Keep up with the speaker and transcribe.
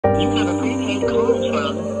You got a prepaid call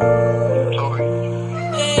from Tory.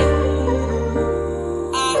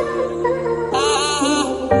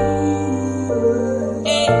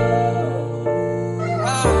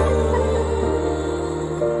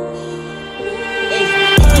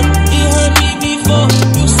 You heard me before.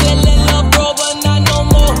 You said let love grow, but not no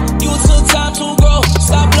more. You took time to grow.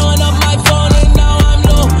 Stop blowing up my phone and now I'm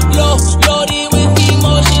loaded with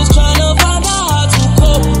emotions, trying to find out how to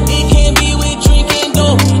cope. It can't be with drinking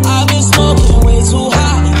though. I've been smoking way too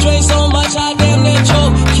high. Drink so much I damn near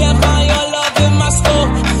choke. Can't find your love in my scope.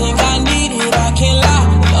 Think I need it, I can't lie.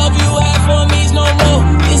 Love you had for me's no more.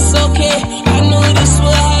 It's okay, I knew this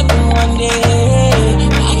would happen one day.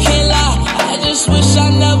 I can't lie, I just wish I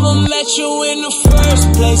never met you in the first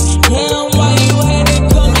place. Damn, why you had to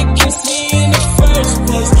come and kiss me in the first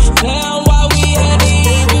place? Damn, why we had to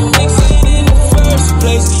even mix it in the first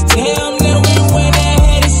place? Damn, then we went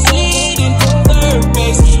ahead and slid into third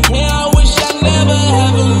base. Damn, I wish I never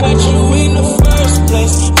ever met you in the first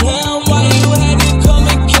place. Damn, why you had to come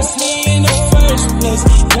and kiss me in the first place?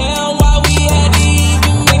 Damn, why we had to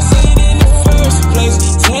even mix it in the first place?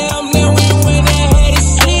 Damn, then we went ahead and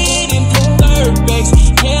slid into third base.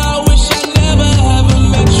 Damn, I wish I never ever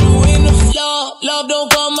met you in the love don't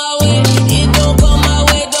come my way. It don't come my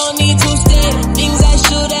way, don't need to stay. Things I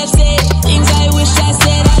should have said, things I wish I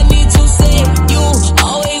said, I need to say. You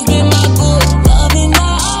always been my good love and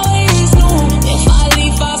I always knew if I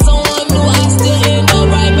leave for someone new, I still end up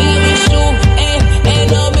right back with you. And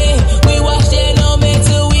no man, we watch that no man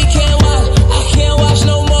till we can't watch. I can't watch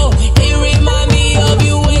no more. It remind me of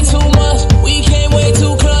you way too much. We came way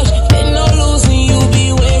too clutch. Been no losing, you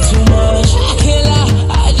be way too much. I can't lie,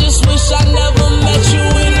 I just wish I never met you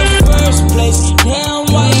in the first place. Damn,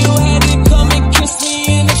 why you had to come and kiss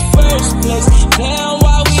me in the first place? Damn,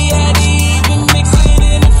 why we had to even mix it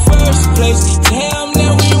in the first place? Damn,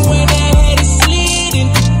 then we went ahead and slid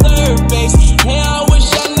into third base. Damn, I wish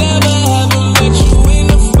I never ever met you in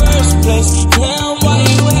the first place. Damn, why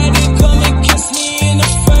you had to come and kiss me in the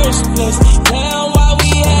first place? Damn, why we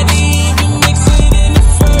had to even mix it in the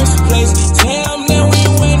first place? Damn, then we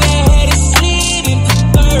went ahead and slid into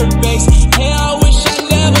third base. Damn, I wish I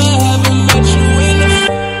never ever met you in the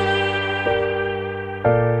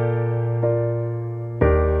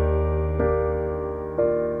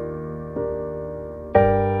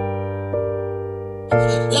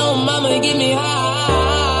Little mama give me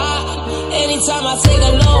high. Anytime I take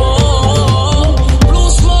a low